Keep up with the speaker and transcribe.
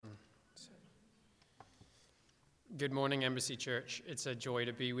Good morning, Embassy Church. It's a joy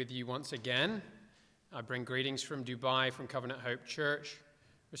to be with you once again. I bring greetings from Dubai, from Covenant Hope Church.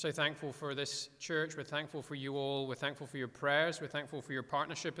 We're so thankful for this church. We're thankful for you all. We're thankful for your prayers. We're thankful for your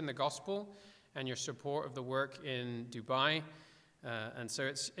partnership in the gospel and your support of the work in Dubai. And so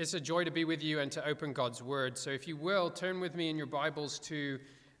it's a joy to be with you and to open God's Word. So if you will, turn with me in your Bibles to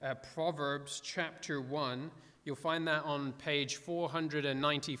Proverbs chapter 1. You'll find that on page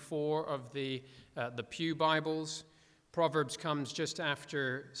 494 of the Pew Bibles. Proverbs comes just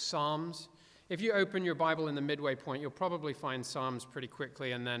after Psalms. If you open your Bible in the midway point, you'll probably find Psalms pretty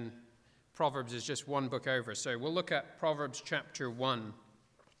quickly, and then Proverbs is just one book over. So we'll look at Proverbs chapter 1.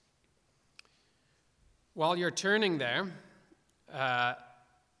 While you're turning there, I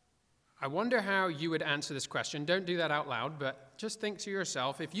wonder how you would answer this question. Don't do that out loud, but just think to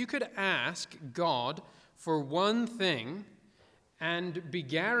yourself, if you could ask God for one thing and be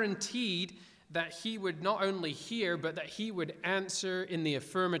guaranteed that he would not only hear, but that he would answer in the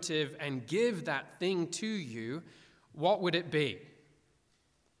affirmative and give that thing to you, what would it be?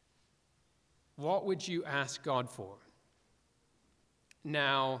 What would you ask God for?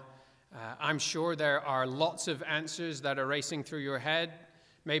 Now, I'm sure there are lots of answers that are racing through your head.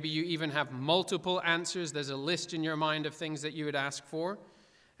 Maybe you even have multiple answers. There's a list in your mind of things that you would ask for.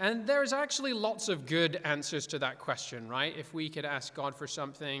 And there's actually lots of good answers to that question, right? If we could ask God for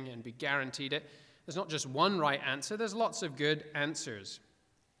something and be guaranteed it, there's not just one right answer, there's lots of good answers.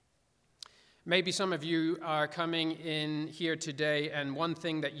 Maybe some of you are coming in here today, and one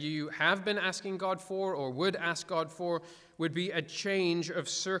thing that you have been asking God for or would ask God for would be a change of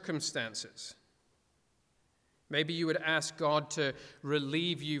circumstances. Maybe you would ask God to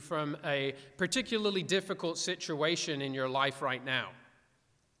relieve you from a particularly difficult situation in your life right now.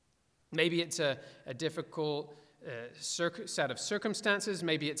 Maybe it's a difficult set of circumstances.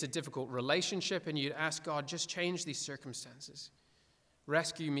 Maybe it's a difficult relationship, and you'd ask God, just change these circumstances.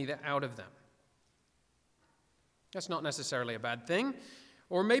 Rescue me out of them. That's not necessarily a bad thing.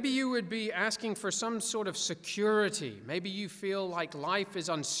 Or maybe you would be asking for some sort of security. Maybe you feel like life is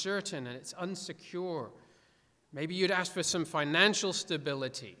uncertain and it's unsecure. Maybe you'd ask for some financial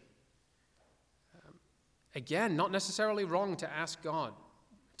stability. Again, not necessarily wrong to ask God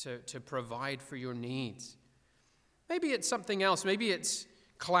to provide for your needs. Maybe it's something else. Maybe it's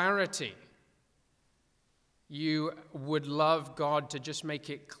clarity. You would love God to just make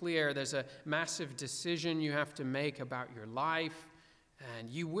it clear there's a massive decision you have to make about your life,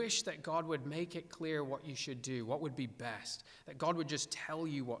 and you wish that God would make it clear what you should do, what would be best, that God would just tell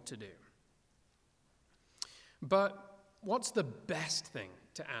you what to do. But what's the best thing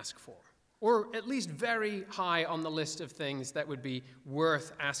to ask for? Or at least very high on the list of things that would be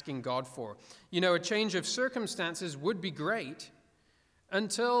worth asking God for. You know, a change of circumstances would be great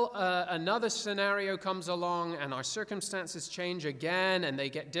until another scenario comes along and our circumstances change again and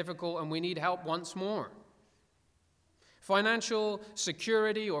they get difficult and we need help once more. Financial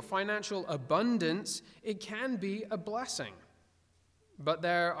security or financial abundance, it can be a blessing. But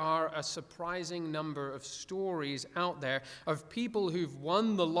there are a surprising number of stories out there of people who've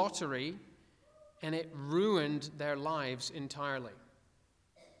won the lottery and it ruined their lives entirely.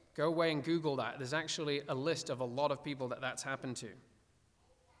 Go away and Google that. There's actually a list of a lot of people that's happened to.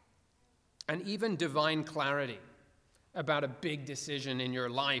 And even divine clarity about a big decision in your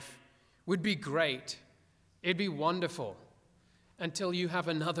life would be great. It'd be wonderful until you have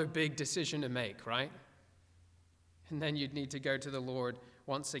another big decision to make, right? And then you'd need to go to the Lord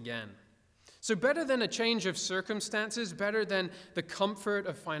once again. So better than a change of circumstances, better than the comfort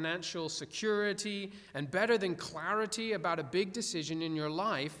of financial security, and better than clarity about a big decision in your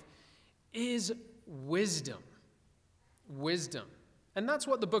life is wisdom. Wisdom. And that's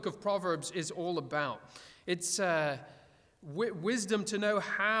what the book of Proverbs is all about. It's wisdom to know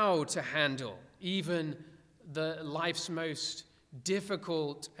how to handle even the life's most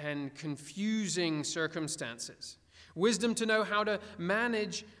difficult and confusing circumstances. Wisdom to know how to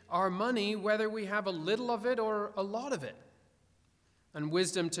manage our money, whether we have a little of it or a lot of it. And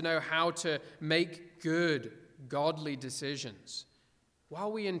wisdom to know how to make good, godly decisions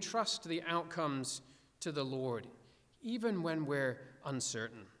while we entrust the outcomes to the Lord, even when we're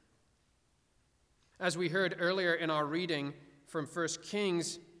uncertain. As we heard earlier in our reading from 1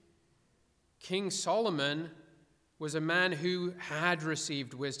 Kings, King Solomon was a man who had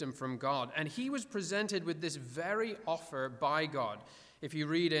received wisdom from God. And he was presented with this very offer by God. If you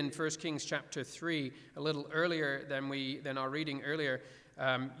read in 1 Kings chapter 3, a little earlier than our reading earlier,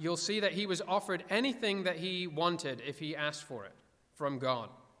 you'll see that he was offered anything that he wanted if he asked for it from God.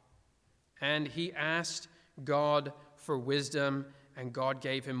 And he asked God for wisdom, and God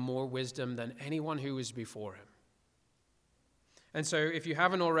gave him more wisdom than anyone who was before him. And so if you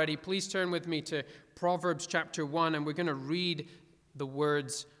haven't already, please turn with me to Proverbs chapter 1, and we're going to read the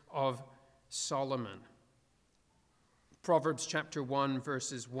words of Solomon. Proverbs chapter 1,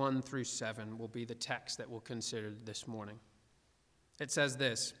 verses 1 through 7 will be the text that we'll consider this morning. It says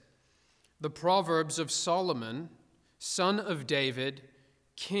this: "The Proverbs of Solomon, son of David,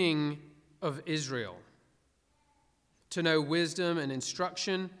 king of Israel. To know wisdom and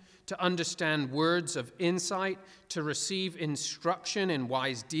instruction, to understand words of insight, to receive instruction in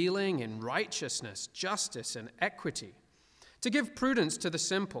wise dealing, in righteousness, justice, and equity, to give prudence to the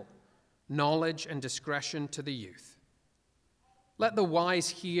simple, knowledge and discretion to the youth. Let the wise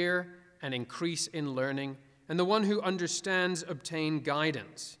hear and increase in learning, and the one who understands obtain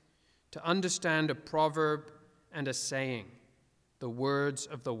guidance, to understand a proverb and a saying, the words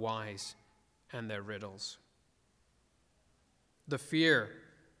of the wise and their riddles. The fear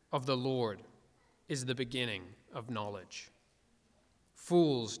of the Lord is the beginning of knowledge.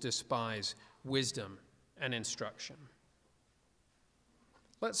 Fools despise wisdom and instruction."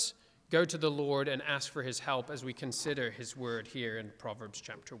 Let's go to the Lord and ask for his help as we consider his word here in Proverbs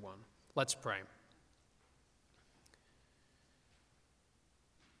chapter 1. Let's pray.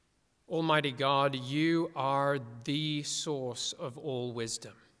 Almighty God, you are the source of all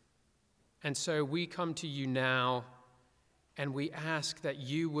wisdom. And so we come to you now, and we ask that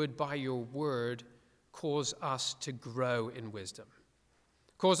you would, by your word, cause us to grow in wisdom.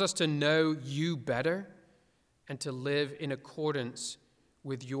 Cause us to know you better and to live in accordance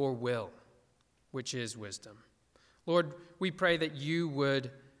with your will, which is wisdom. Lord, we pray that you would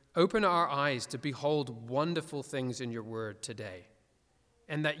open our eyes to behold wonderful things in your word today,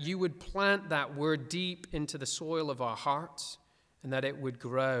 and that you would plant that word deep into the soil of our hearts, and that it would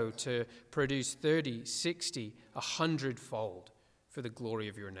grow to produce 30, 60, 100-fold for the glory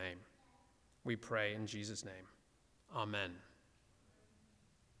of your name. We pray in Jesus' name. Amen.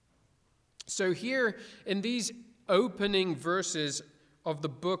 So here in these opening verses of the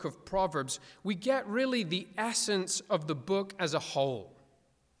book of Proverbs, we get really the essence of the book as a whole.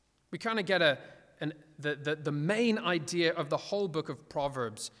 We kind of get the main idea of the whole book of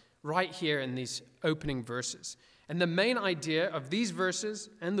Proverbs right here in these opening verses. And the main idea of these verses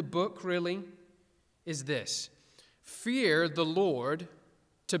and the book really is this: fear the Lord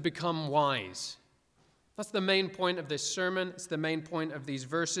to become wise. That's the main point of this sermon. It's the main point of these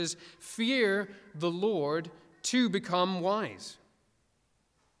verses. Fear the Lord to become wise.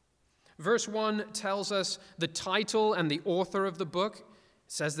 Verse 1 tells us the title and the author of the book. It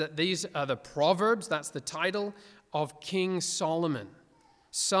says that these are the Proverbs, that's the title, of King Solomon,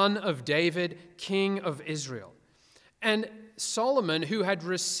 son of David, king of Israel. And Solomon, who had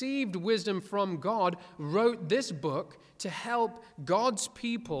received wisdom from God, wrote this book to help God's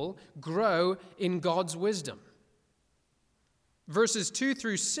people grow in God's wisdom. Verses 2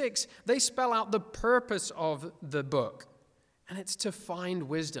 through 6, they spell out the purpose of the book, and it's to find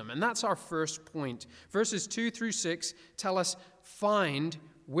wisdom. And that's our first point. Verses 2 through 6 tell us, find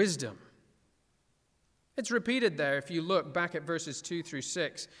wisdom. It's repeated there if you look back at verses 2 through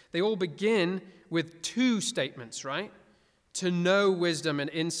 6. They all begin with two statements, right? To know wisdom and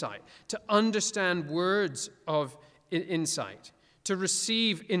insight, to understand words of insight, to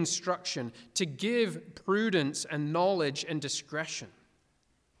receive instruction, to give prudence and knowledge and discretion.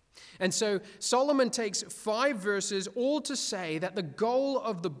 And so Solomon takes 5 verses all to say that the goal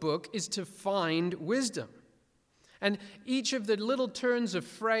of the book is to find wisdom. And each of the little turns of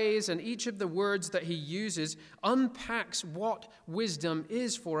phrase and each of the words that he uses unpacks what wisdom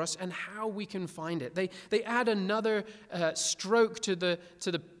is for us and how we can find it. They add another stroke to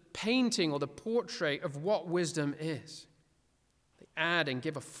the painting or the portrait of what wisdom is. They add and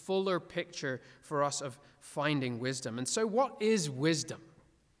give a fuller picture for us of finding wisdom. And so what is wisdom?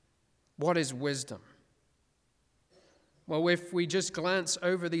 What is wisdom? Well, if we just glance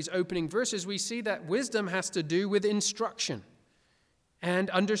over these opening verses, we see that wisdom has to do with instruction and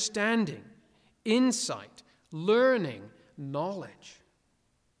understanding, insight, learning, knowledge.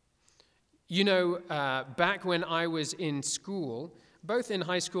 You know, back when I was in school, both in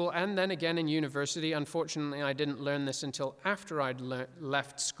high school and then again in university, unfortunately I didn't learn this until after I'd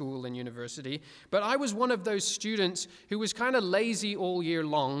left school and university, but I was one of those students who was kind of lazy all year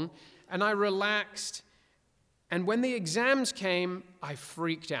long, and I relaxed. And when the exams came, I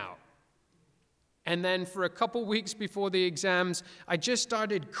freaked out. And then for a couple weeks before the exams, I just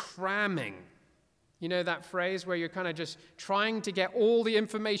started cramming. You know that phrase where you're kind of just trying to get all the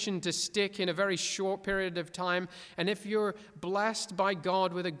information to stick in a very short period of time. And if you're blessed by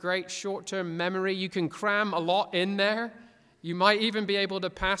God with a great short-term memory, you can cram a lot in there. You might even be able to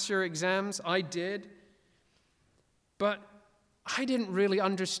pass your exams. I did. But I didn't really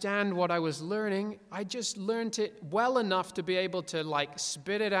understand what I was learning. I just learned it well enough to be able to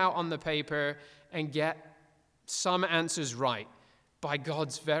spit it out on the paper and get some answers right. By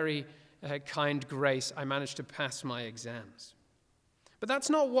God's very kind grace, I managed to pass my exams. But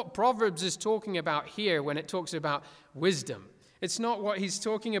that's not what Proverbs is talking about here when it talks about wisdom. It's not what he's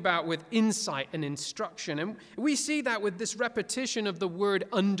talking about with insight and instruction. And we see that with this repetition of the word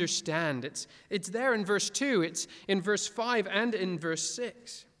understand. It's there in verse 2, it's in verse 5, and in verse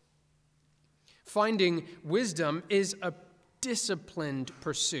 6. Finding wisdom is a disciplined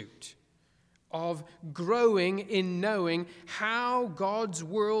pursuit of growing in knowing how God's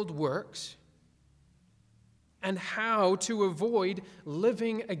world works and how to avoid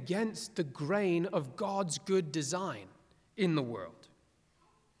living against the grain of God's good design in the world.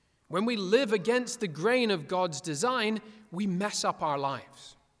 When we live against the grain of God's design, we mess up our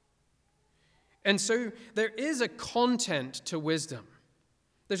lives. And so there is a content to wisdom.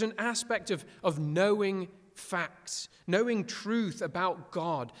 There's an aspect of knowing facts, knowing truth about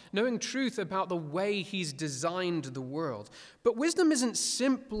God, knowing truth about the way he's designed the world. But wisdom isn't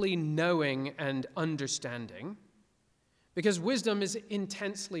simply knowing and understanding, because wisdom is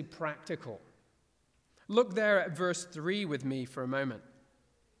intensely practical. Look there at verse 3 with me for a moment.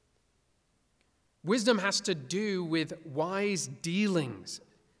 Wisdom has to do with wise dealings,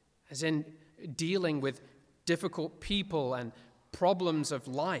 as in dealing with difficult people and problems of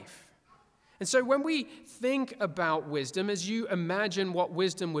life. And so when we think about wisdom, as you imagine what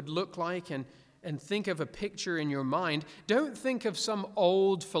wisdom would look like and think of a picture in your mind, don't think of some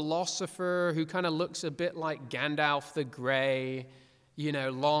old philosopher who kind of looks a bit like Gandalf the Grey,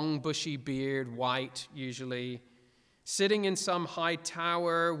 long bushy beard, white usually, sitting in some high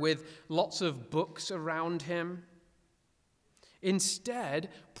tower with lots of books around him. Instead,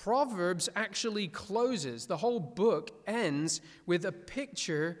 Proverbs actually closes, the whole book ends with a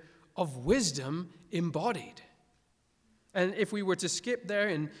picture of wisdom embodied. And if we were to skip there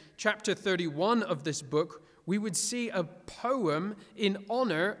in chapter 31 of this book, we would see a poem in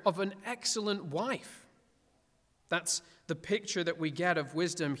honor of an excellent wife. That's the picture that we get of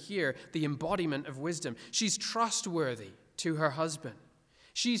wisdom here, the embodiment of wisdom. She's trustworthy to her husband.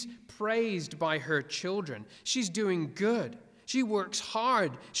 She's praised by her children. She's doing good. She works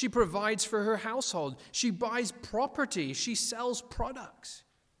hard. She provides for her household. She buys property. She sells products.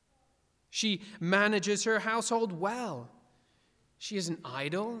 She manages her household well. She isn't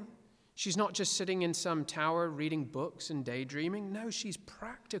idle. She's not just sitting in some tower reading books and daydreaming. No, she's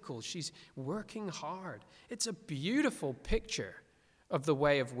practical. She's working hard. It's a beautiful picture of the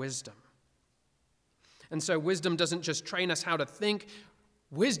way of wisdom. And so wisdom doesn't just train us how to think.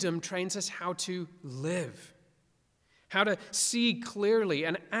 Wisdom trains us how to live, how to see clearly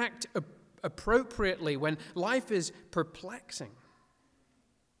and act appropriately when life is perplexing.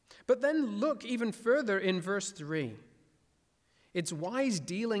 But then look even further in verse 3. It's wise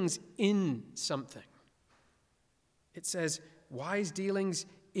dealings in something. It says wise dealings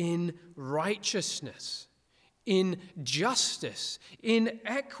in righteousness, in justice, in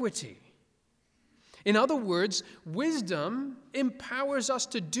equity. In other words, wisdom empowers us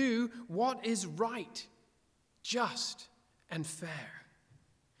to do what is right, just, and fair.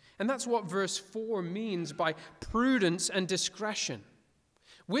 And that's what verse 4 means by prudence and discretion.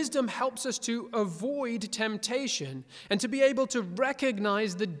 Wisdom helps us to avoid temptation and to be able to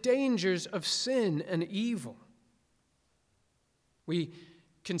recognize the dangers of sin and evil. We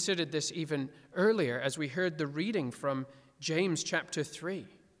considered this even earlier as we heard the reading from James chapter 3,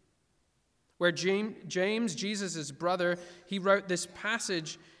 where James, Jesus' brother, he wrote this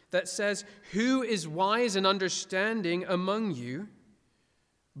passage that says, "Who is wise and understanding among you?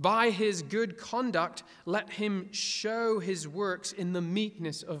 By his good conduct, let him show his works in the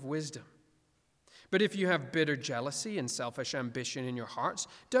meekness of wisdom. But if you have bitter jealousy and selfish ambition in your hearts,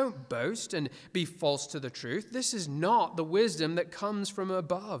 don't boast and be false to the truth. This is not the wisdom that comes from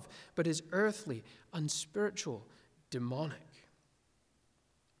above, but is earthly, unspiritual, demonic."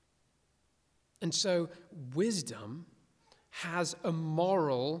 And so wisdom has a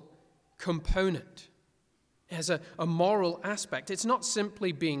moral component. It has a moral aspect. It's not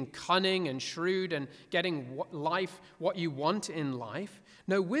simply being cunning and shrewd and getting what you want in life.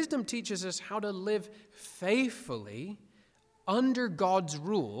 No, wisdom teaches us how to live faithfully under God's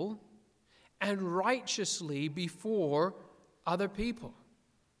rule and righteously before other people,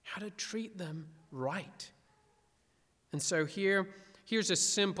 how to treat them right. And so here's a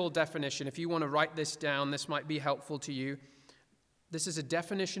simple definition. If you want to write this down, this might be helpful to you. This is a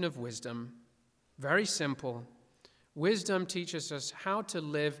definition of wisdom. Very simple. Wisdom teaches us how to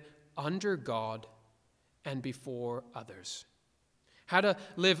live under God and before others. how to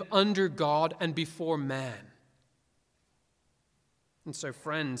live under God and before man. And so,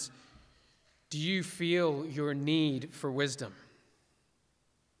 friends, do you feel your need for wisdom?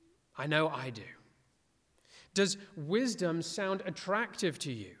 I know I do. Does wisdom sound attractive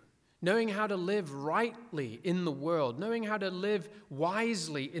to you? Knowing how to live rightly in the world, knowing how to live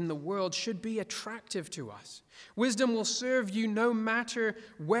wisely in the world should be attractive to us. Wisdom will serve you no matter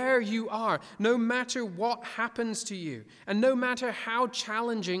where you are, no matter what happens to you, and no matter how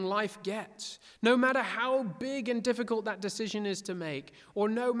challenging life gets, no matter how big and difficult that decision is to make, or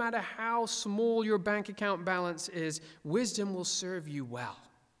no matter how small your bank account balance is, wisdom will serve you well.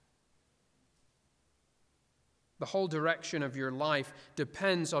 The whole direction of your life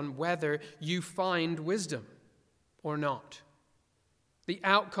depends on whether you find wisdom or not. The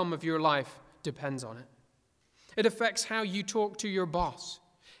outcome of your life depends on it. It affects how you talk to your boss,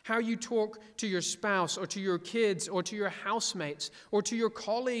 how you talk to your spouse or to your kids or to your housemates or to your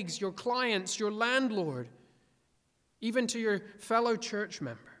colleagues, your clients, your landlord, even to your fellow church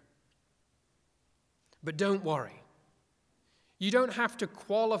member. But don't worry. You don't have to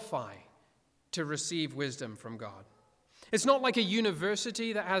qualify to receive wisdom from God. It's not like a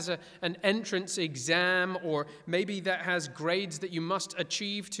university that has an entrance exam or maybe that has grades that you must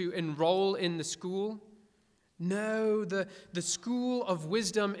achieve to enroll in the school. No, the school of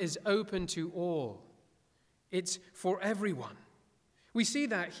wisdom is open to all. It's for everyone. We see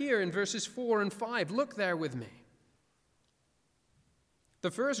that here in verses 4 and 5. Look there with me.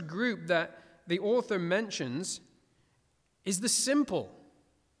 The first group that the author mentions is the simple.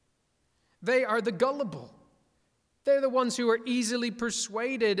 They are the gullible. They're the ones who are easily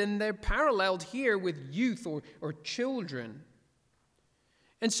persuaded, and they're paralleled here with youth or children.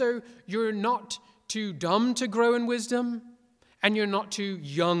 And so you're not too dumb to grow in wisdom, and you're not too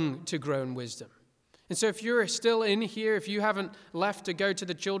young to grow in wisdom. And so if you're still in here, if you haven't left to go to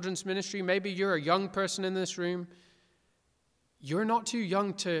the children's ministry, maybe you're a young person in this room, you're not too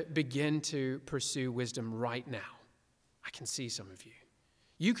young to begin to pursue wisdom right now. I can see some of you.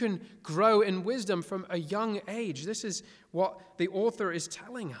 You can grow in wisdom from a young age. This is what the author is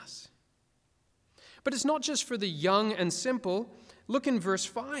telling us. But it's not just for the young and simple. Look in verse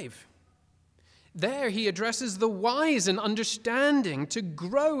 5. There he addresses the wise and understanding to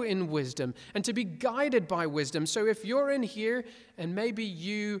grow in wisdom and to be guided by wisdom. So if you're in here and maybe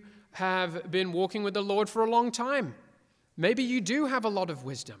you have been walking with the Lord for a long time, maybe you do have a lot of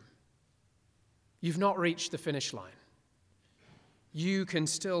wisdom, you've not reached the finish line. You can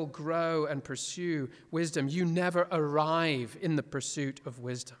still grow and pursue wisdom. You never arrive in the pursuit of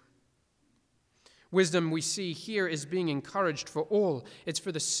wisdom. Wisdom we see here is being encouraged for all. It's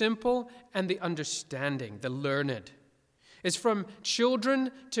for the simple and the understanding, the learned. It's from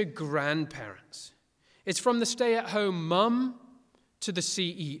children to grandparents. It's from the stay-at-home mum to the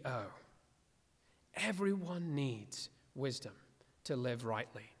CEO. Everyone needs wisdom to live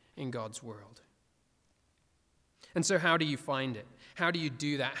rightly in God's world. And so how do you find it? How do you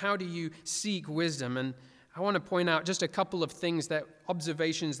do that? How do you seek wisdom? And I want to point out just a couple of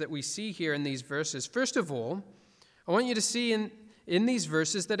observations that we see here in these verses. First of all, I want you to see in these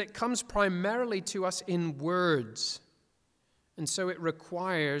verses that it comes primarily to us in words. And so it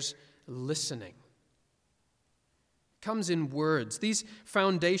requires listening. It comes in words. These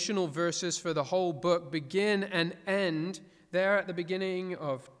foundational verses for the whole book begin and end there at the beginning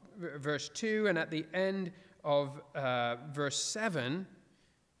of verse 2 and at the end of verse 7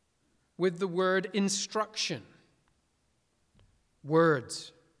 with the word instruction.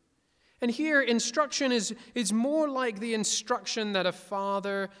 Words. And here instruction is more like the instruction that a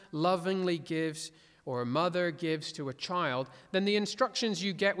father lovingly gives or a mother gives to a child than the instructions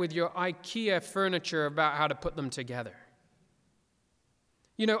you get with your IKEA furniture about how to put them together.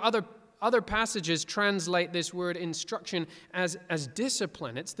 You know, other passages translate this word instruction as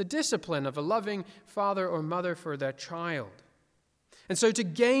discipline. It's the discipline of a loving father or mother for their child. And so to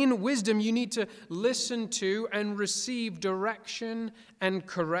gain wisdom, you need to listen to and receive direction and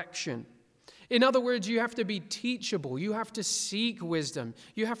correction. In other words, you have to be teachable. You have to seek wisdom.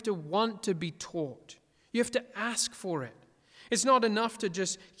 You have to want to be taught. You have to ask for it. It's not enough to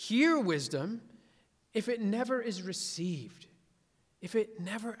just hear wisdom if it never is received. If it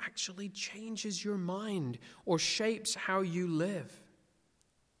never actually changes your mind or shapes how you live.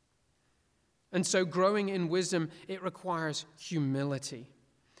 And so growing in wisdom, it requires humility.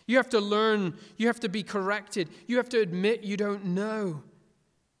 You have to learn, you have to be corrected, you have to admit you don't know.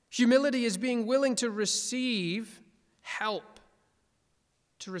 Humility is being willing to receive help,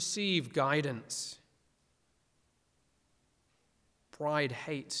 to receive guidance. Pride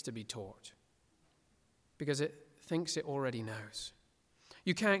hates to be taught because it thinks it already knows.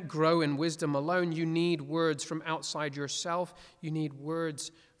 You can't grow in wisdom alone. You need words from outside yourself. You need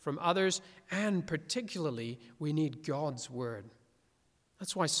words from others. And particularly, we need God's word.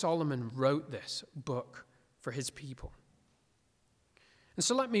 That's why Solomon wrote this book for his people. And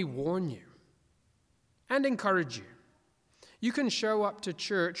so let me warn you and encourage you. You can show up to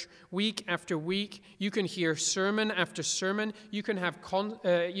church week after week. You can hear sermon after sermon. You can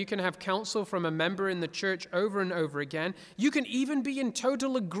have counsel from a member in the church over and over again. You can even be in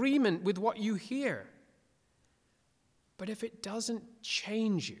total agreement with what you hear. But if it doesn't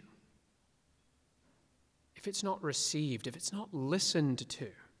change you, if it's not received, if it's not listened to,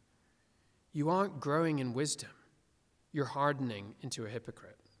 you aren't growing in wisdom. You're hardening into a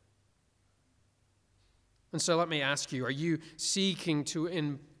hypocrite. And so let me ask you, are you seeking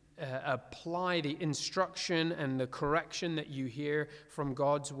to apply the instruction and the correction that you hear from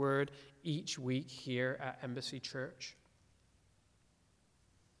God's word each week here at Embassy Church?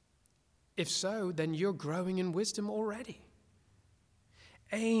 If so, then you're growing in wisdom already.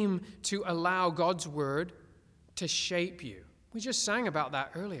 Aim to allow God's word to shape you. We just sang about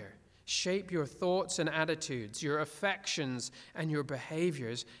that earlier. Shape your thoughts and attitudes, your affections and your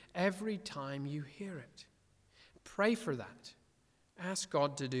behaviors every time you hear it. Pray for that. Ask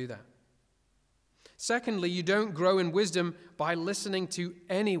God to do that. Secondly, you don't grow in wisdom by listening to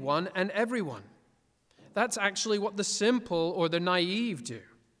anyone and everyone. That's actually what the simple or the naive do.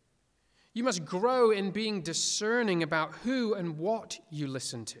 You must grow in being discerning about who and what you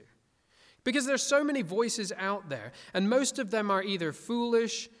listen to. Because there's so many voices out there, and most of them are either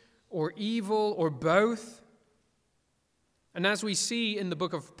foolish or evil or both. And as we see in the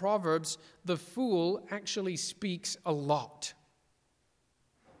book of Proverbs, the fool actually speaks a lot.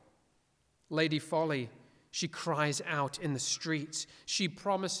 Lady Folly, she cries out in the streets. She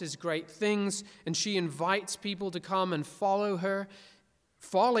promises great things, and she invites people to come and follow her.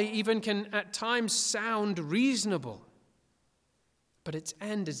 Folly even can at times sound reasonable, but its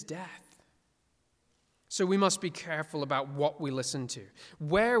end is death. So we must be careful about what we listen to,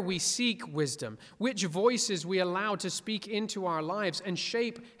 where we seek wisdom, which voices we allow to speak into our lives and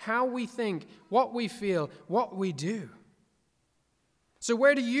shape how we think, what we feel, what we do. So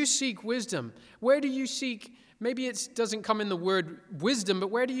where do you seek wisdom? Where do you seek, maybe it doesn't come in the word wisdom, but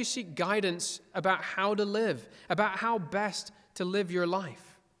where do you seek guidance about how to live, about how best to live your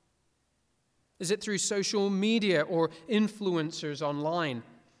life? Is it through social media or influencers online?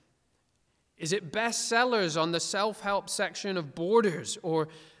 Is it bestsellers on the self-help section of Borders? Or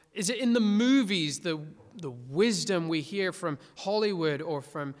is it in the movies, the wisdom we hear from Hollywood or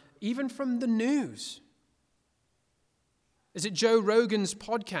even from the news? Is it Joe Rogan's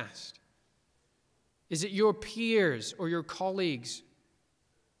podcast? Is it your peers or your colleagues?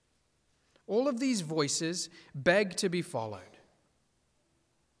 All of these voices beg to be followed.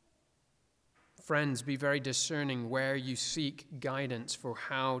 Friends, be very discerning where you seek guidance for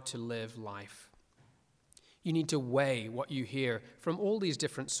how to live life. You need to weigh what you hear from all these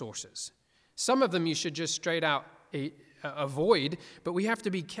different sources. Some of them you should just straight out avoid, but we have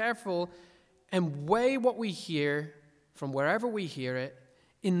to be careful and weigh what we hear from wherever we hear it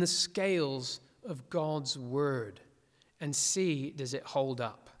in the scales of God's word and see, does it hold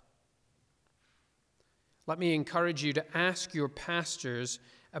up? Let me encourage you to ask your pastors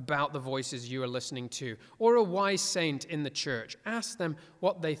about the voices you are listening to, or a wise saint in the church. Ask them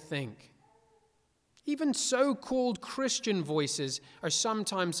what they think. Even so-called Christian voices are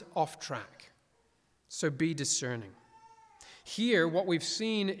sometimes off track, so be discerning. Here, what we've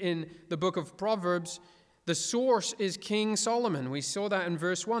seen in the book of Proverbs, the source is King Solomon. We saw that in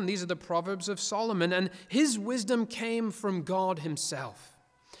verse 1. These are the Proverbs of Solomon, and his wisdom came from God himself.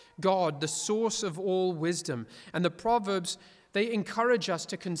 God, the source of all wisdom. And the Proverbs, they encourage us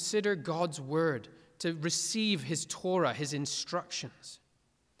to consider God's word, to receive his Torah, his instructions.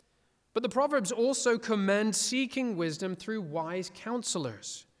 But the Proverbs also commend seeking wisdom through wise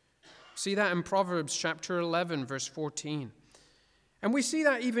counselors. See that in Proverbs chapter 11, verse 14. And we see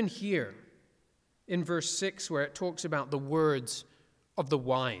that even here in verse 6, where it talks about the words of the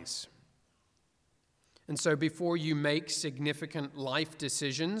wise. And so before you make significant life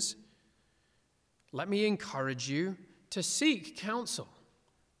decisions, let me encourage you to seek counsel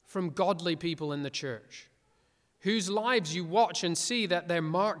from godly people in the church, whose lives you watch and see that they're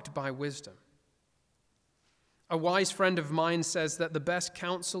marked by wisdom. A wise friend of mine says that the best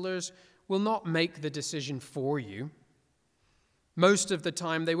counselors will not make the decision for you. Most of the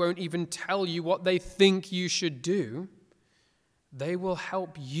time, they won't even tell you what they think you should do. They will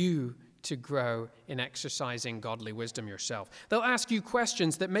help you to grow in exercising godly wisdom yourself. They'll ask you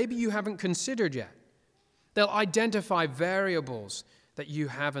questions that maybe you haven't considered yet. They'll identify variables that you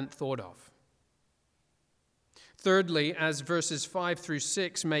haven't thought of. Thirdly, as verses 5 through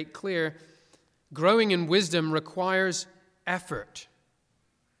 6 make clear, growing in wisdom requires effort.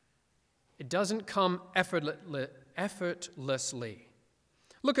 It doesn't come effortlessly.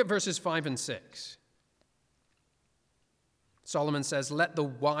 Look at verses 5 and 6. Solomon says, "Let the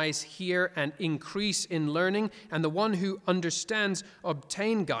wise hear and increase in learning, and the one who understands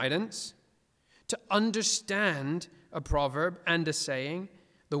obtain guidance." To understand a proverb and a saying,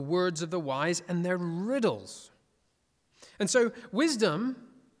 the words of the wise and their riddles. And so wisdom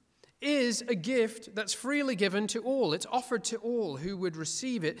is a gift that's freely given to all. It's offered to all who would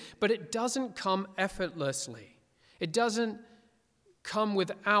receive it, but it doesn't come effortlessly. It doesn't come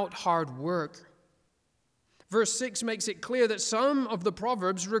without hard work. Verse 6 makes it clear that some of the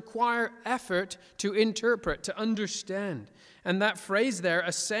Proverbs require effort to interpret, to understand. And that phrase there,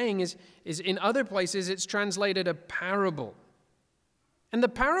 a saying, is in other places it's translated a parable. And the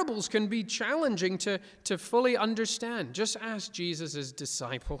parables can be challenging to fully understand. Just ask Jesus'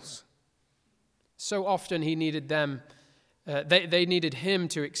 disciples. So often he needed them, they needed him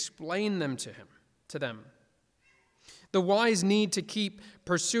to explain them to them. The wise need to keep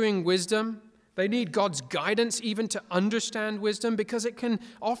pursuing wisdom. They need God's guidance even to understand wisdom, because it can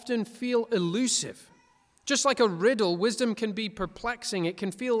often feel elusive. Just like a riddle, wisdom can be perplexing. It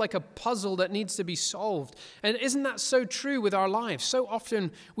can feel like a puzzle that needs to be solved. And isn't that so true with our lives? So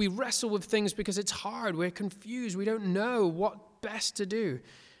often we wrestle with things because it's hard. We're confused. We don't know what best to do.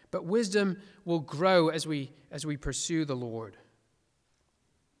 But wisdom will grow as we pursue the Lord.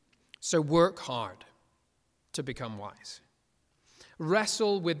 So work hard to become wise.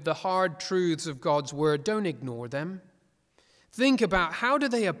 Wrestle with the hard truths of God's word. Don't ignore them. Think about how do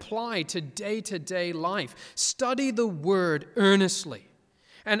they apply to day-to-day life. Study the word earnestly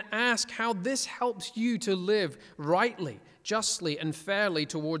and ask how this helps you to live rightly, justly, and fairly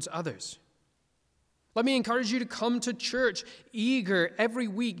towards others. Let me encourage you to come to church eager every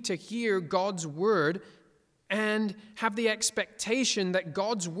week to hear God's word and have the expectation that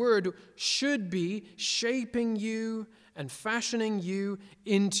God's word should be shaping you and fashioning you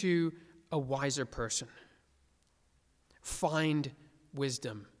into a wiser person. Find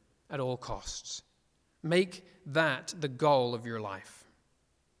wisdom at all costs. Make that the goal of your life.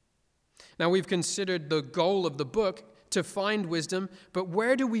 Now, we've considered the goal of the book to find wisdom, but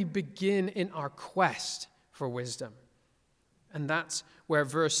where do we begin in our quest for wisdom? And that's where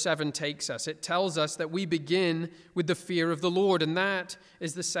verse 7 takes us. It tells us that we begin with the fear of the Lord, and that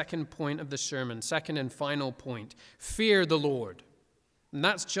is the second point of the sermon, second and final point. Fear the Lord. And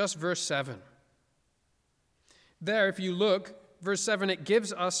that's just verse 7. There, if you look, verse 7, it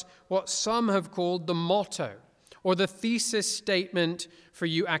gives us what some have called the motto, or the thesis statement for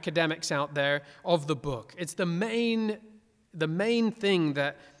you academics out there of the book. It's the main thing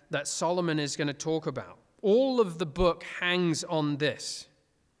that Solomon is going to talk about. All of the book hangs on this.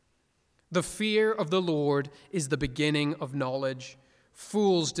 The fear of the Lord is the beginning of knowledge.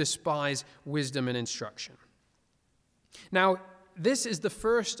 Fools despise wisdom and instruction. Now, this is the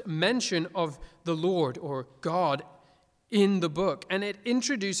first mention of the Lord or God in the book, and it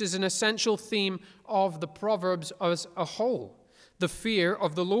introduces an essential theme of the Proverbs as a whole, the fear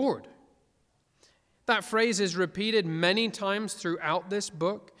of the Lord. That phrase is repeated many times throughout this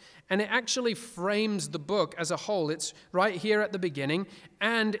book, and it actually frames the book as a whole. It's right here at the beginning,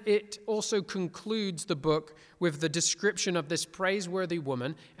 and it also concludes the book with the description of this praiseworthy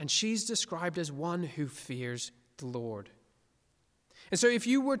woman, and she's described as one who fears the Lord. And so if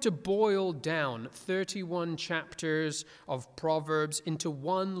you were to boil down 31 chapters of Proverbs into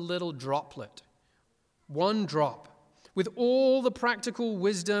one little droplet, one drop, with all the practical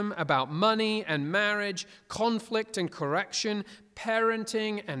wisdom about money and marriage, conflict and correction,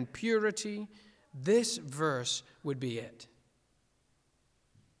 parenting and purity, this verse would be it.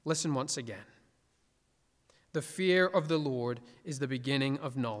 Listen once again. The fear of the Lord is the beginning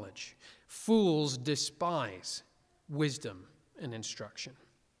of knowledge. Fools despise wisdom and instruction.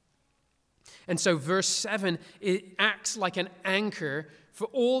 And so verse 7, it acts like an anchor for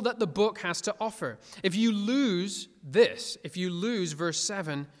all that the book has to offer. If you lose verse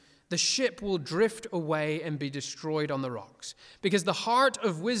 7, the ship will drift away and be destroyed on the rocks. Because the heart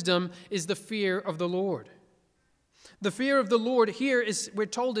of wisdom is the fear of the Lord. The fear of the Lord here we're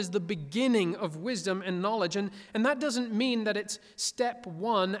told, is the beginning of wisdom and knowledge. And that doesn't mean that it's step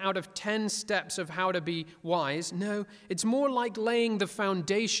 1 out of 10 steps of how to be wise. No, it's more like laying the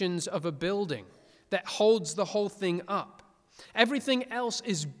foundations of a building that holds the whole thing up. Everything else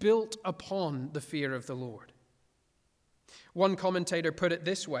is built upon the fear of the Lord. One commentator put it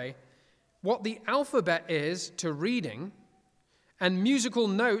this way: what the alphabet is to reading and musical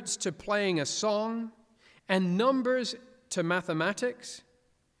notes to playing a song, and numbers to mathematics,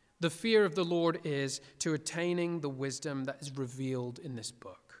 the fear of the Lord is to attaining the wisdom that is revealed in this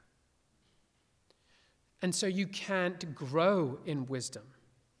book. And so you can't grow in wisdom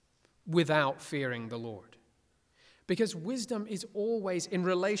without fearing the Lord. Because wisdom is always in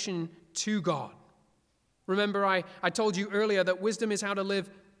relation to God. Remember, I told you earlier that wisdom is how to live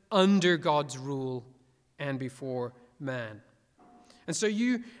under God's rule and before man. And so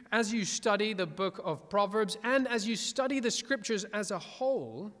as you study the book of Proverbs and as you study the scriptures as a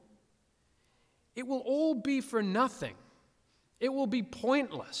whole, it will all be for nothing. It will be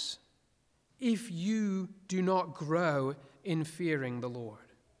pointless if you do not grow in fearing the Lord,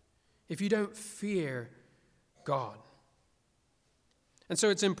 if you don't fear God. And so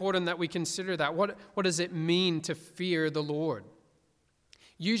it's important that we consider that. What does it mean to fear the Lord?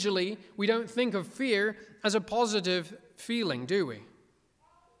 Usually, we don't think of fear as a positive feeling, do we?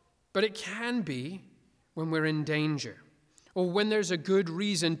 But it can be when we're in danger, or when there's a good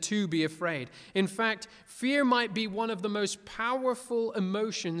reason to be afraid. In fact, fear might be one of the most powerful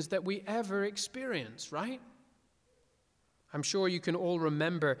emotions that we ever experience, right? I'm sure you can all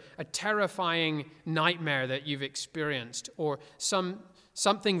remember a terrifying nightmare that you've experienced, or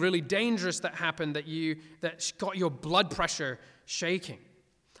something really dangerous that happened that got your blood pressure shaking.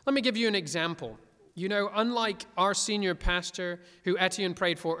 Let me give you an example. You know, unlike our senior pastor, who Etienne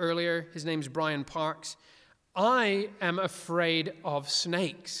prayed for earlier, his name's Brian Parks, I am afraid of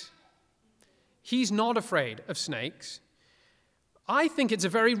snakes. He's not afraid of snakes. I think it's a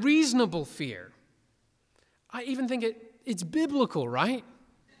very reasonable fear. I even think it's biblical, right?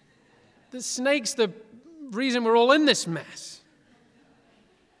 The snake's the reason we're all in this mess.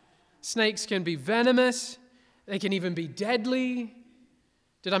 Snakes can be venomous. They can even be deadly.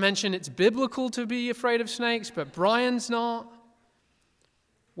 Did I mention it's biblical to be afraid of snakes, but Brian's not?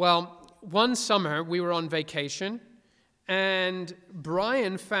 Well, one summer we were on vacation, and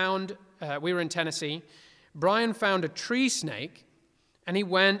Brian found, we were in Tennessee, Brian found a tree snake, and he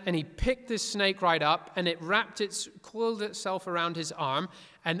went and he picked this snake right up, and it coiled itself around his arm,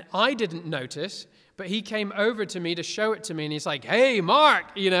 and I didn't notice, but he came over to me to show it to me, and he's like, "Hey, Mark,"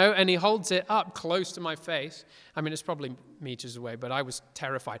 and he holds it up close to my face. I mean, it's probably meters away, but I was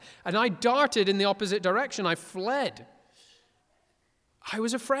terrified. And I darted in the opposite direction. I fled. I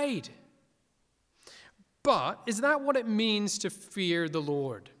was afraid. But is that what it means to fear the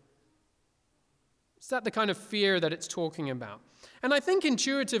Lord? Is that the kind of fear that it's talking about? And I think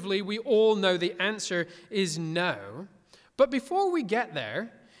intuitively we all know the answer is no. But before we get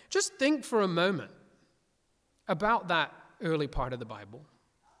there, just think for a moment about that early part of the Bible,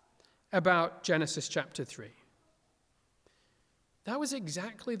 about Genesis chapter 3. That was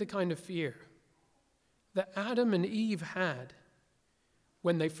exactly the kind of fear that Adam and Eve had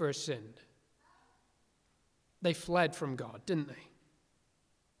when they first sinned. They fled from God, didn't they?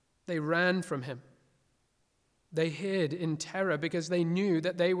 They ran from him. They hid in terror because they knew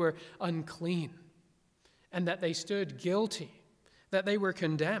that they were unclean and that they stood guilty, that they were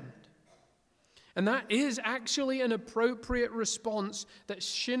condemned. And that is actually an appropriate response that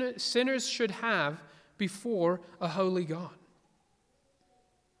sinners should have before a holy God.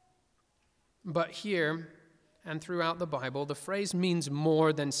 But here and throughout the Bible, the phrase means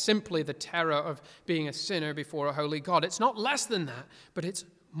more than simply the terror of being a sinner before a holy God. It's not less than that, but it's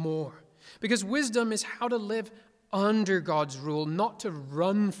more. Because wisdom is how to live under God's rule, not to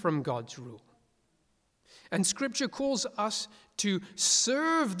run from God's rule. And Scripture calls us to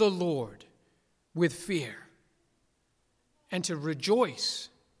serve the Lord with fear and to rejoice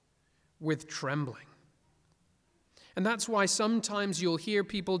with trembling. And that's why sometimes you'll hear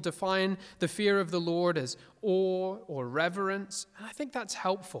people define the fear of the Lord as awe or reverence. And I think that's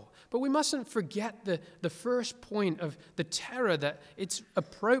helpful. But we mustn't forget the first point of the terror that it's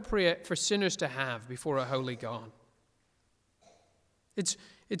appropriate for sinners to have before a holy God.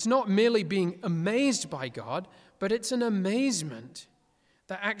 It's not merely being amazed by God, but it's an amazement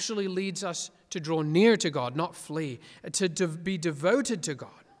that actually leads us to draw near to God, not flee, to be devoted to God.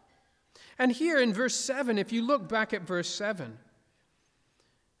 And here in verse 7, if you look back at verse 7,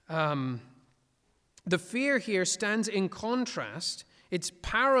 the fear here stands in contrast. It's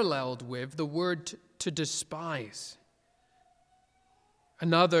paralleled with the word to despise.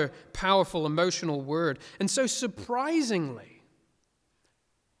 Another powerful emotional word. And so surprisingly,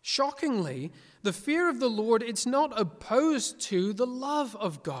 shockingly, the fear of the Lord, it's not opposed to the love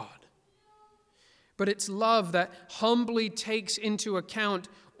of God. But it's love that humbly takes into account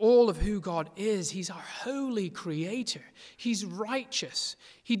all of who God is. He's our holy creator. He's righteous.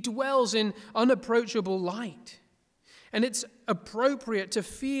 He dwells in unapproachable light. And it's appropriate to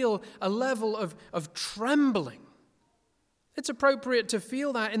feel a level of trembling. It's appropriate to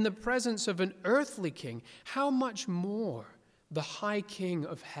feel that in the presence of an earthly king. How much more the high king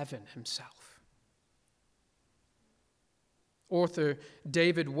of heaven himself? Author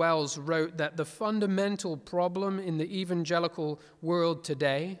David Wells wrote that the fundamental problem in the evangelical world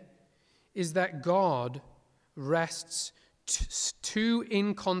today is that God rests too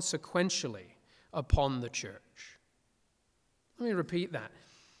inconsequentially upon the church. Let me repeat that.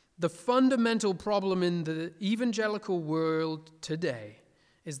 The fundamental problem in the evangelical world today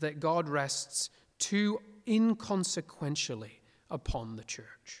is that God rests too inconsequentially upon the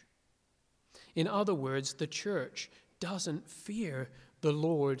church. In other words, the church doesn't fear the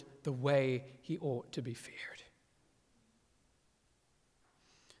Lord the way he ought to be feared.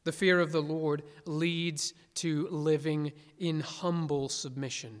 The fear of the Lord leads to living in humble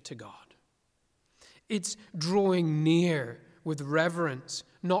submission to God. It's drawing near with reverence,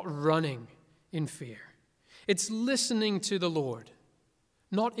 not running in fear. It's listening to the Lord,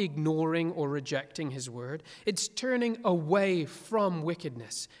 not ignoring or rejecting his word. It's turning away from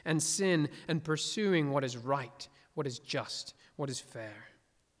wickedness and sin and pursuing what is right, what is just, what is fair.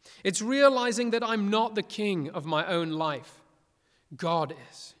 It's realizing that I'm not the king of my own life. God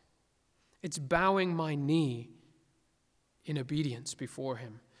is. It's bowing my knee in obedience before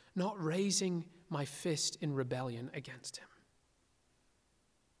him, not raising my fist in rebellion against him.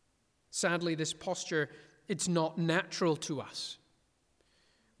 Sadly, this posture, it's not natural to us.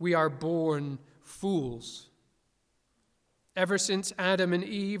 We are born fools. Ever since Adam and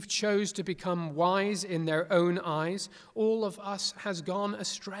Eve chose to become wise in their own eyes, all of us has gone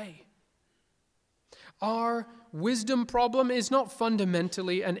astray. Our wisdom problem is not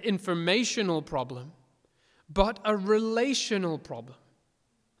fundamentally an informational problem, but a relational problem.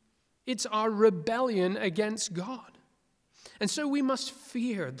 It's our rebellion against God. And so we must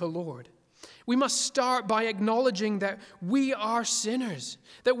fear the Lord. We must start by acknowledging that we are sinners,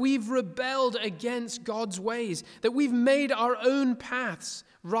 that we've rebelled against God's ways, that we've made our own paths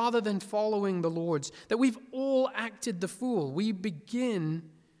rather than following the Lord's, that we've all acted the fool. We begin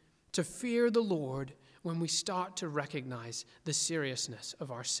to fear the Lord when we start to recognize the seriousness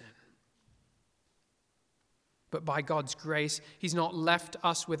of our sin. But by God's grace, he's not left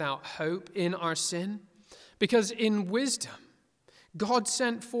us without hope in our sin, because in wisdom, God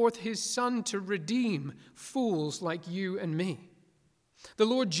sent forth his Son to redeem fools like you and me. The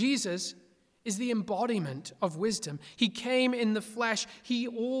Lord Jesus is the embodiment of wisdom. He came in the flesh. He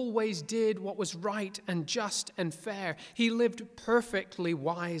always did what was right and just and fair. He lived perfectly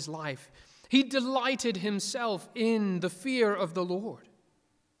wise life. He delighted himself in the fear of the Lord,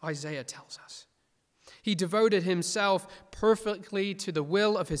 Isaiah tells us. He devoted himself perfectly to the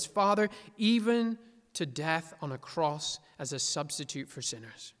will of his Father, even to death on a cross as a substitute for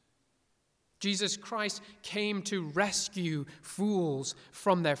sinners. Jesus Christ came to rescue fools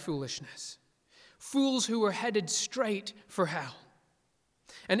from their foolishness, fools who were headed straight for hell.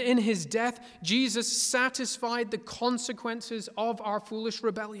 And in his death, Jesus satisfied the consequences of our foolish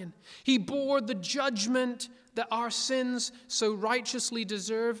rebellion. He bore the judgment that our sins so righteously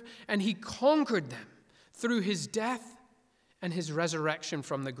deserve, and he conquered them through his death and his resurrection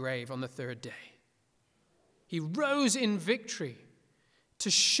from the grave on the third day. He rose in victory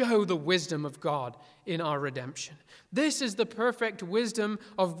to show the wisdom of God in our redemption. This is the perfect wisdom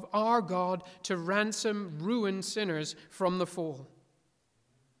of our God to ransom ruined sinners from the fall.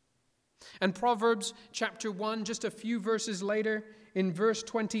 And Proverbs chapter 1, just a few verses later, in verse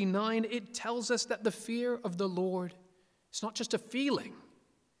 29, it tells us that the fear of the Lord is not just a feeling,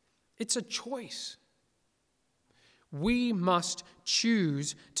 it's a choice. We must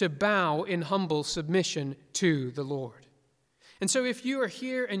choose to bow in humble submission to the Lord. And so if you are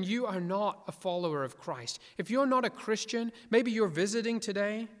here and you are not a follower of Christ, if you're not a Christian, maybe you're visiting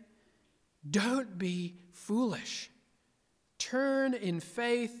today, don't be foolish. Turn in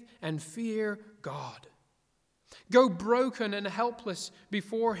faith and fear God. Go broken and helpless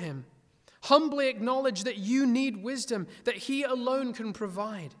before him. Humbly acknowledge that you need wisdom, that he alone can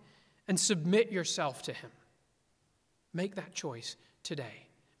provide, and submit yourself to him. Make that choice today.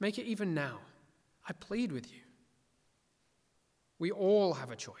 Make it even now. I plead with you. We all have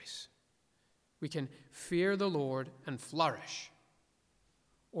a choice. We can fear the Lord and flourish,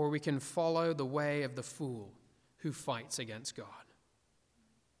 or we can follow the way of the fool who fights against God.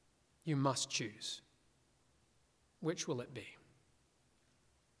 You must choose. Which will it be?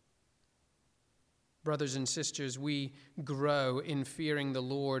 Brothers and sisters, we grow in fearing the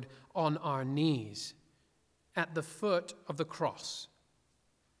Lord on our knees at the foot of the cross.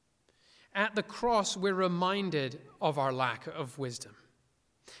 At the cross, we're reminded of our lack of wisdom.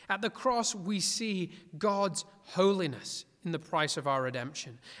 At the cross, we see God's holiness in the price of our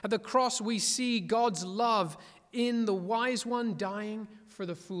redemption. At the cross, we see God's love in the wise one dying for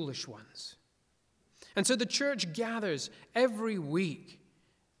the foolish ones. And so the church gathers every week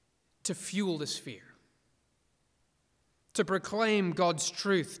to fuel this fear, to proclaim God's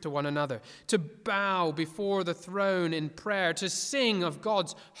truth to one another, to bow before the throne in prayer, to sing of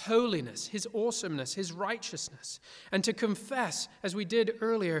God's holiness, his awesomeness, his righteousness, and to confess, as we did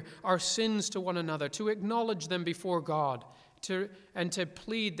earlier, our sins to one another, to acknowledge them before God, and to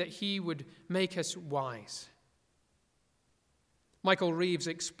plead that he would make us wise. Michael Reeves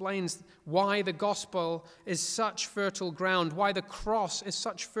explains why the gospel is such fertile ground, why the cross is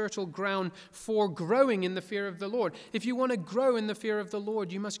such fertile ground for growing in the fear of the Lord. If you want to grow in the fear of the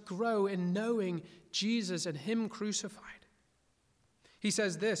Lord, you must grow in knowing Jesus and him crucified. He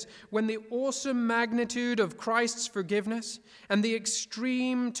says this, when the awesome magnitude of Christ's forgiveness and the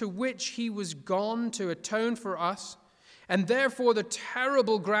extreme to which he was gone to atone for us, and therefore the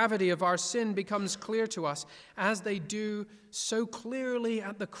terrible gravity of our sin becomes clear to us, as they do so clearly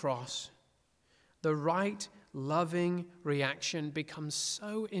at the cross, the right, loving reaction becomes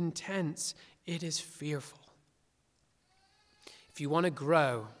so intense, it is fearful. If you want to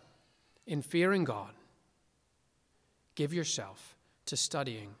grow in fearing God, give yourself to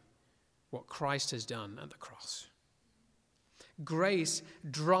studying what Christ has done at the cross. Grace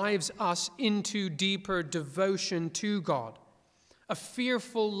drives us into deeper devotion to God, a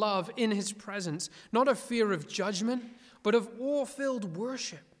fearful love in his presence, not a fear of judgment, but of awe-filled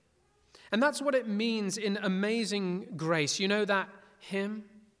worship. And that's what it means in Amazing Grace. You know that hymn?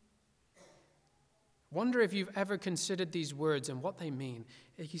 Wonder if you've ever considered these words and what they mean.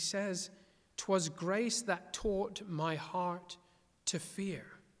 He says, "'Twas grace that taught my heart to fear,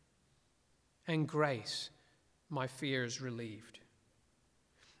 and grace my fears relieved."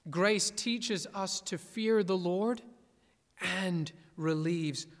 Grace teaches us to fear the Lord and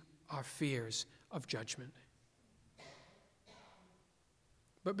relieves our fears of judgment.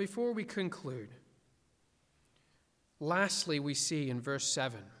 But before we conclude, lastly, we see in verse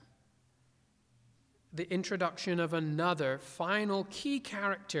 7 the introduction of another final key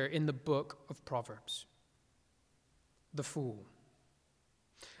character in the book of Proverbs, the fool.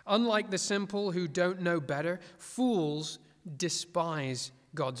 Unlike the simple who don't know better, fools despise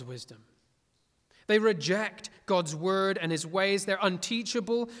God's wisdom. They reject God's word and his ways. They're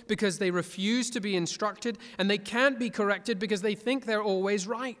unteachable because they refuse to be instructed, and they can't be corrected because they think they're always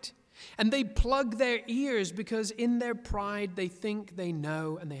right. And they plug their ears because in their pride they think they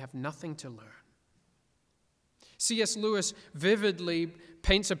know and they have nothing to learn. C.S. Lewis vividly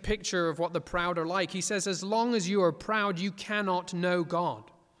paints a picture of what the proud are like. He says, as long as you are proud, you cannot know God.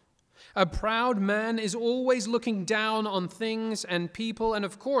 A proud man is always looking down on things and people, and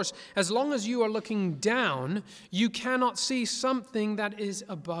of course, as long as you are looking down, you cannot see something that is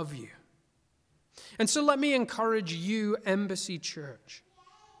above you. And so let me encourage you, Embassy Church,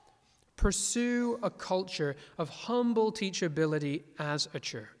 pursue a culture of humble teachability as a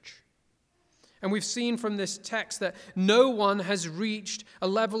church. And we've seen from this text that no one has reached a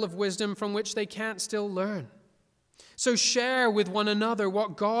level of wisdom from which they can't still learn. So share with one another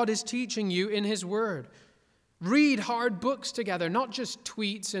what God is teaching you in his word. Read hard books together, not just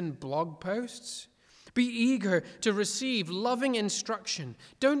tweets and blog posts. Be eager to receive loving instruction.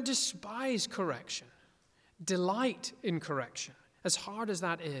 Don't despise correction. Delight in correction, as hard as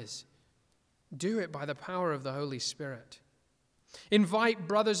that is. Do it by the power of the Holy Spirit. Invite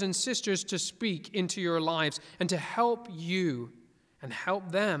brothers and sisters to speak into your lives and to help you and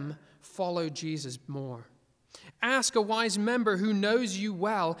help them follow Jesus more. Ask a wise member who knows you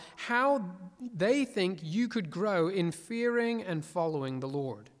well how they think you could grow in fearing and following the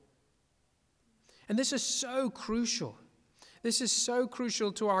Lord. And this is so crucial. This is so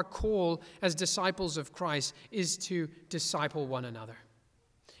crucial to our call as disciples of Christ, is to disciple one another.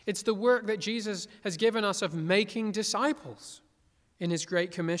 It's the work that Jesus has given us of making disciples in his Great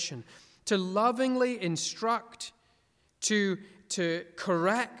Commission, to lovingly instruct, to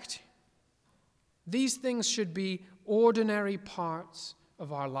correct. These things should be ordinary parts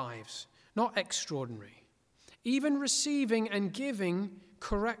of our lives, not extraordinary. Even receiving and giving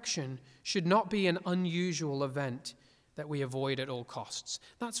correction should not be an unusual event that we avoid at all costs.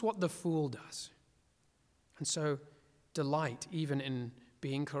 That's what the fool does. And so delight even in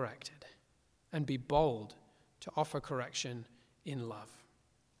being corrected and be bold to offer correction in love.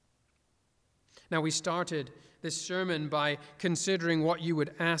 Now, we started this sermon by considering what you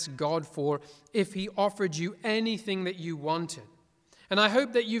would ask God for if he offered you anything that you wanted. And I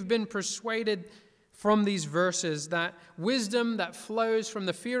hope that you've been persuaded from these verses that wisdom that flows from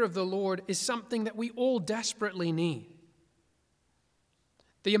the fear of the Lord is something that we all desperately need.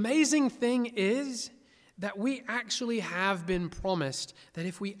 The amazing thing is that we actually have been promised that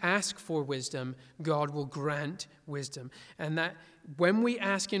if we ask for wisdom, God will grant wisdom. And that when we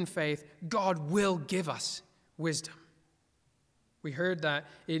ask in faith, God will give us wisdom. We heard that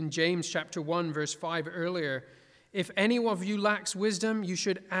in James chapter 1, verse 5 earlier. If any of you lacks wisdom, you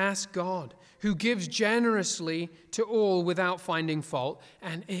should ask God, who gives generously to all without finding fault,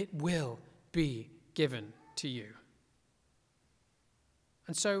 and it will be given to you.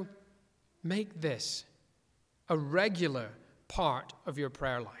 And so, make this a regular part of your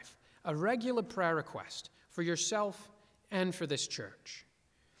prayer life, a regular prayer request for yourself and for this church.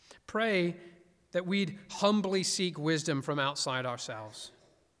 Pray that we'd humbly seek wisdom from outside ourselves.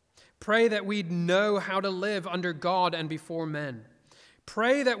 Pray that we'd know how to live under God and before men.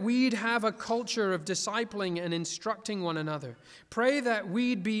 Pray that we'd have a culture of discipling and instructing one another. Pray that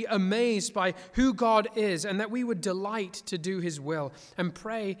we'd be amazed by who God is and that we would delight to do his will. And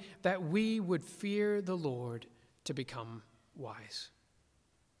pray that we would fear the Lord to become wise.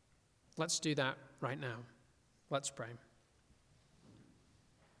 Let's do that right now. Let's pray.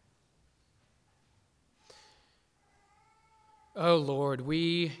 Oh Lord,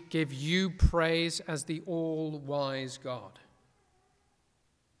 we give you praise as the all-wise God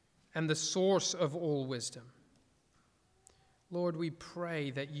and the source of all wisdom. Lord, we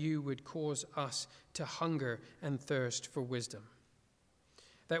pray that you would cause us to hunger and thirst for wisdom,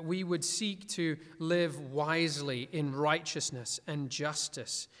 that we would seek to live wisely in righteousness and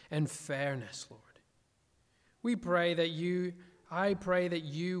justice and fairness, Lord. I pray that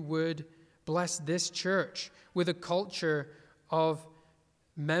you would bless this church with a culture of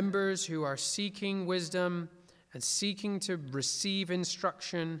members who are seeking wisdom and seeking to receive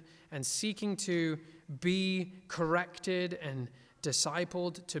instruction and seeking to be corrected and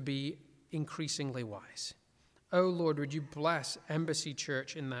discipled to be increasingly wise. Oh Lord, would you bless Embassy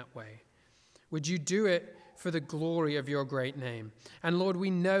Church in that way? Would you do it for the glory of your great name? And Lord, we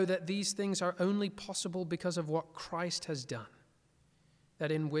know that these things are only possible because of what Christ has done.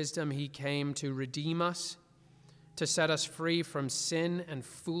 That in wisdom he came to redeem us, to set us free from sin and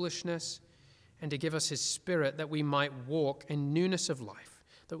foolishness, and to give us his Spirit that we might walk in newness of life,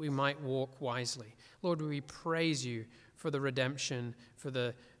 that we might walk wisely. Lord, we praise you for the redemption, for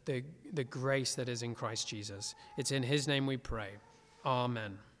the grace that is in Christ Jesus. It's in his name we pray.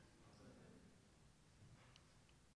 Amen.